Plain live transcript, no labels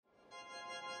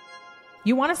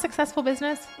You want a successful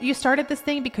business? You started this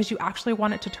thing because you actually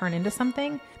want it to turn into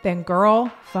something? Then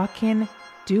girl, fucking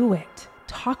do it.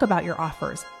 Talk about your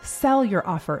offers, sell your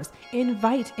offers,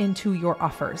 invite into your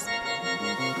offers.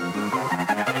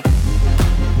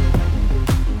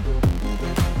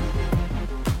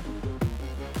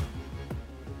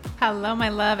 Hello, my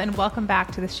love, and welcome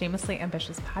back to the Shamelessly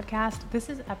Ambitious podcast. This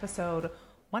is episode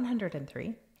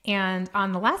 103. And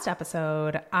on the last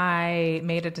episode, I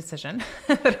made a decision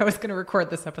that I was going to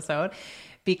record this episode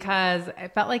because I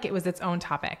felt like it was its own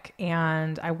topic.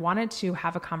 And I wanted to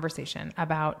have a conversation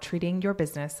about treating your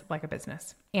business like a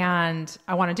business. And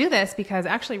I want to do this because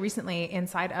actually recently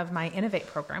inside of my Innovate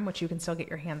program, which you can still get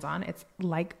your hands on, it's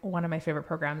like one of my favorite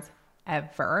programs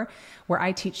ever, where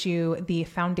I teach you the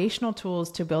foundational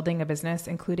tools to building a business,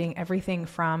 including everything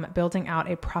from building out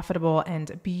a profitable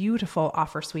and beautiful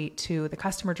offer suite to the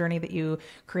customer journey that you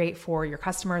create for your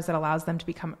customers that allows them to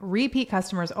become repeat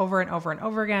customers over and over and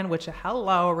over again, which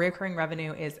recurring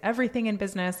revenue is everything in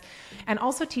business, and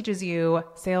also teaches you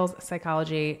sales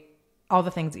psychology, all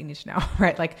the things that you need to know,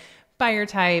 right? Like buyer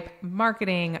type,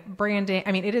 marketing, branding.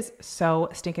 I mean, it is so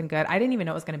stinking good. I didn't even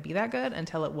know it was going to be that good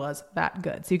until it was that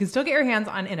good. So you can still get your hands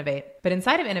on Innovate. But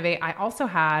inside of Innovate, I also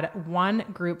had one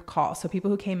group call. So people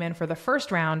who came in for the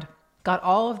first round got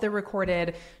all of the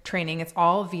recorded training. It's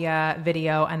all via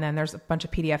video. And then there's a bunch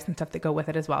of PDFs and stuff that go with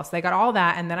it as well. So they got all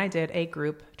that. And then I did a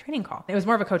group training call. It was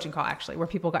more of a coaching call actually, where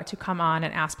people got to come on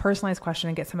and ask personalized questions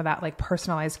and get some of that like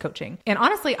personalized coaching. And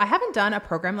honestly, I haven't done a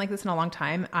program like this in a long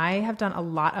time. I have done a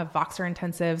lot of Voxer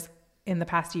intensives in the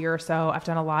past year or so. I've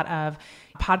done a lot of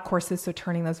pod courses. So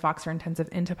turning those Voxer intensive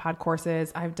into pod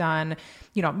courses. I've done,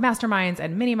 masterminds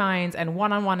and mini minds and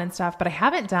one-on-one and stuff, but I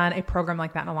haven't done a program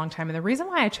like that in a long time. And the reason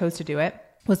why I chose to do it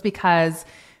was because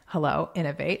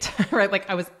Innovate, right? Like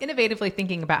I was innovatively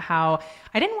thinking about how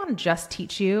I didn't want to just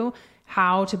teach you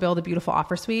how to build a beautiful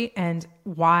offer suite and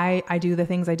why I do the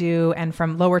things I do, and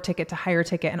from lower ticket to higher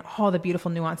ticket and all the beautiful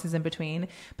nuances in between.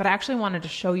 But I actually wanted to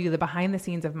show you the behind the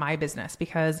scenes of my business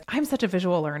because I'm such a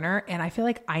visual learner and I feel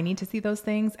like I need to see those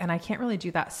things and I can't really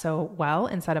do that so well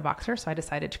inside of Voxer. So I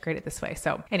decided to create it this way.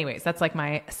 So anyways, that's like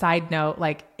my side note,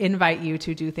 like invite you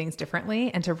to do things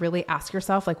differently and to really ask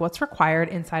yourself like what's required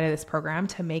inside of this program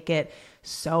to make it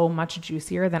so much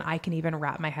juicier than I can even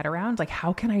wrap my head around. Like,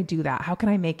 how can I do that? How can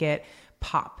I make it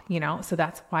pop, So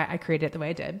that's why I created it the way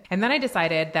I did. And then I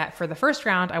decided that for the first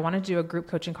round, I wanted to do a group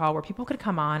coaching call where people could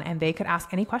come on and they could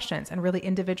ask any questions and really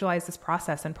individualize this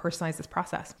process and personalize this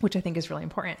process, which I think is really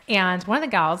important. And one of the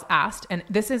gals asked, and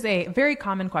this is a very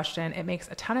common question. It makes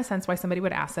a ton of sense why somebody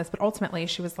would ask this, but ultimately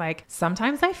she was like,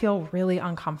 sometimes I feel really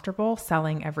uncomfortable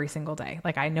selling every single day.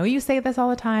 Like, I know you say this all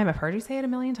the time. I've heard you say it a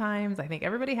million times. I think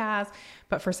everybody has,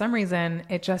 but for some reason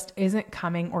it just isn't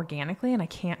coming organically and I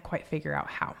can't quite figure out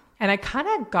how. And I kind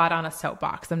of got on a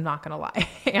soapbox, I'm not going to lie.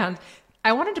 And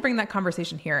I wanted to bring that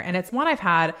conversation here. And it's one I've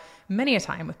had many a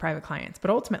time with private clients.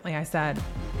 But ultimately I said,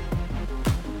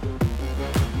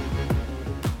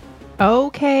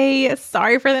 okay,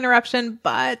 sorry for the interruption,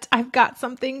 but I've got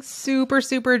something super,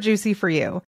 super juicy for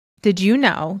you. Did you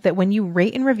know that when you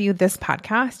rate and review this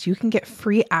podcast, you can get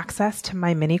free access to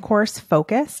my mini course,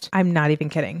 Focused? I'm not even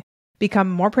kidding.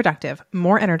 Become more productive,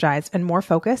 more energized, and more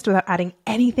focused without adding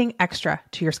anything extra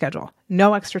to your schedule.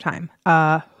 No extra time.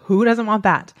 Who doesn't want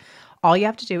that? All you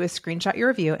have to do is screenshot your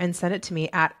review and send it to me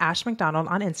at Ash McDonald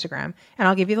on Instagram, and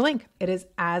I'll give you the link. It is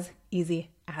as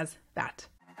easy as that.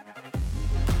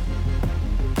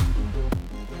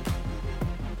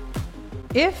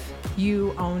 If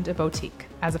you owned a boutique,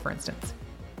 for instance,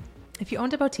 if you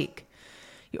owned a boutique,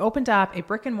 you opened up a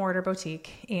brick and mortar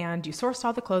boutique and you sourced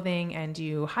all the clothing and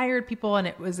you hired people and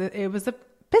it was a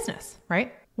business,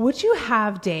 right? Would you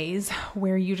have days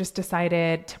where you just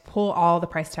decided to pull all the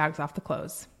price tags off the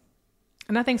clothes?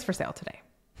 Nothing's for sale today.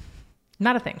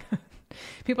 Not a thing.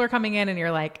 People are coming in and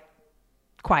you're like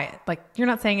quiet, like you're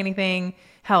not saying anything.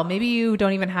 Hell, maybe you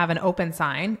don't even have an open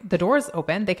sign. The door's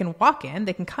open. They can walk in,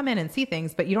 they can come in and see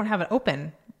things, but you don't have an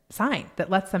open sign that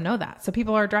lets them know that. So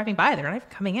people are driving by, they're not even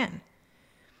coming in.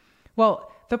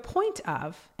 Well, the point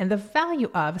of and the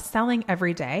value of selling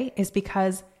every day is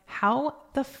because how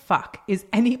the fuck is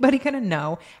anybody going to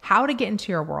know how to get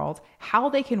into your world, how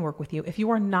they can work with you if you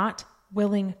are not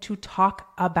willing to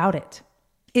talk about it?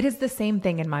 It is the same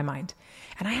thing in my mind.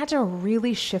 And I had to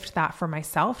really shift that for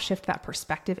myself, shift that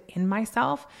perspective in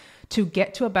myself to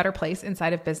get to a better place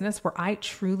inside of business where I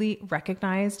truly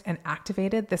recognized and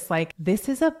activated this, like, this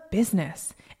is a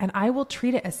business and I will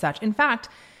treat it as such. In fact,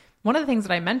 one of the things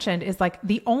that I mentioned is like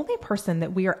the only person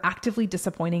that we are actively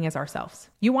disappointing is ourselves.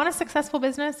 You want a successful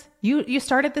business? You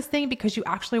started this thing because you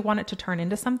actually want it to turn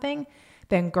into something?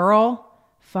 Then girl,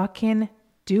 fucking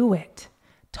do it.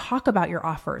 Talk about your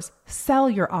offers, sell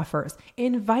your offers,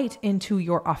 invite into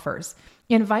your offers,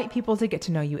 invite people to get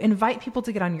to know you, invite people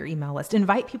to get on your email list,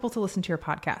 invite people to listen to your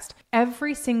podcast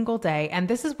every single day. And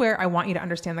this is where I want you to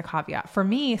understand the caveat. For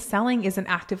me, selling isn't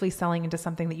actively selling into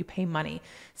something that you pay money.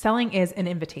 Selling is an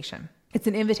invitation. It's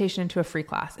an invitation into a free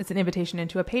class. It's an invitation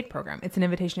into a paid program. It's an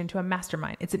invitation into a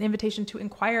mastermind. It's an invitation to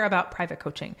inquire about private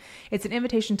coaching. It's an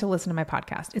invitation to listen to my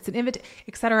podcast. It's an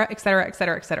et cetera, et cetera, et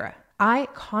cetera, et cetera. I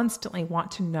constantly want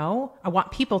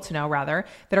people to know rather,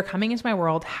 that are coming into my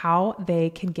world, how they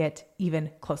can get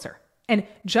even closer. And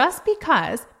just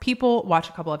because people watch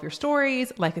a couple of your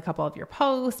stories, like a couple of your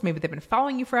posts, maybe they've been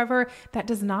following you forever, that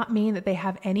does not mean that they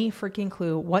have any freaking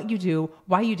clue what you do,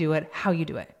 why you do it, how you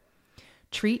do it.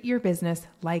 Treat your business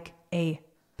like a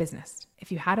business.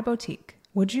 If you had a boutique,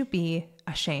 would you be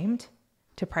ashamed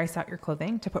to price out your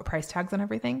clothing, to put price tags on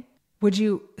everything? Would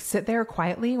you sit there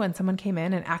quietly when someone came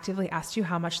in and actively asked you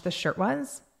how much the shirt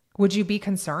was? Would you be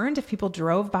concerned if people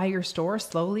drove by your store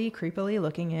slowly, creepily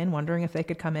looking in, wondering if they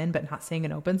could come in, but not seeing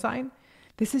an open sign?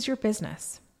 This is your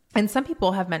business. And some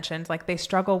people have mentioned like they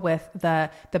struggle with the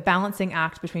balancing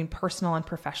act between personal and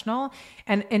professional.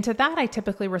 And to that, I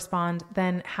typically respond,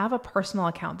 then have a personal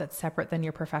account that's separate than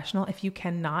your professional if you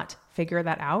cannot figure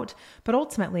that out. But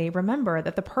ultimately, remember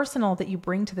that the personal that you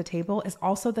bring to the table is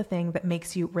also the thing that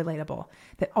makes you relatable,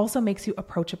 that also makes you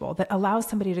approachable, that allows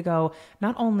somebody to go,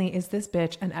 not only is this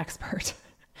bitch an expert,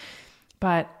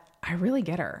 but I really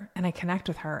get her and I connect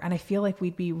with her and I feel like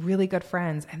we'd be really good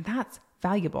friends. And that's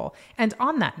valuable. And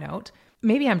on that note,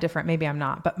 maybe I'm different, maybe I'm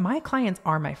not, but my clients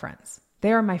are my friends.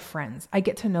 They are my friends. I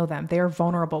get to know them. They are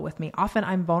vulnerable with me. Often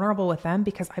I'm vulnerable with them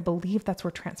because I believe that's where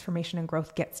transformation and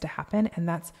growth gets to happen. And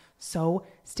that's so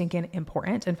stinking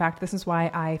important. In fact, this is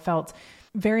why I felt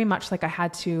very much like I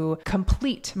had to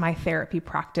complete my therapy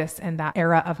practice in that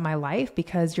era of my life,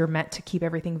 because you're meant to keep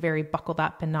everything very buckled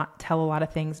up and not tell a lot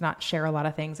of things, not share a lot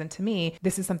of things. And to me,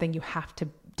 this is something you have to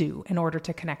do in order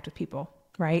to connect with people.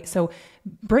 Right? So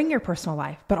bring your personal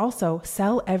life, but also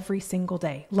sell every single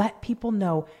day. Let people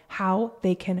know how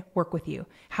they can work with you,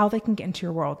 how they can get into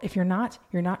your world. If you're not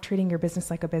treating your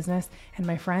business like a business. And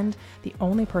my friend, the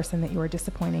only person that you are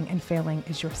disappointing and failing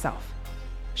is yourself.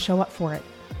 Show up for it.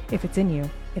 If it's in you,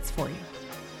 it's for you.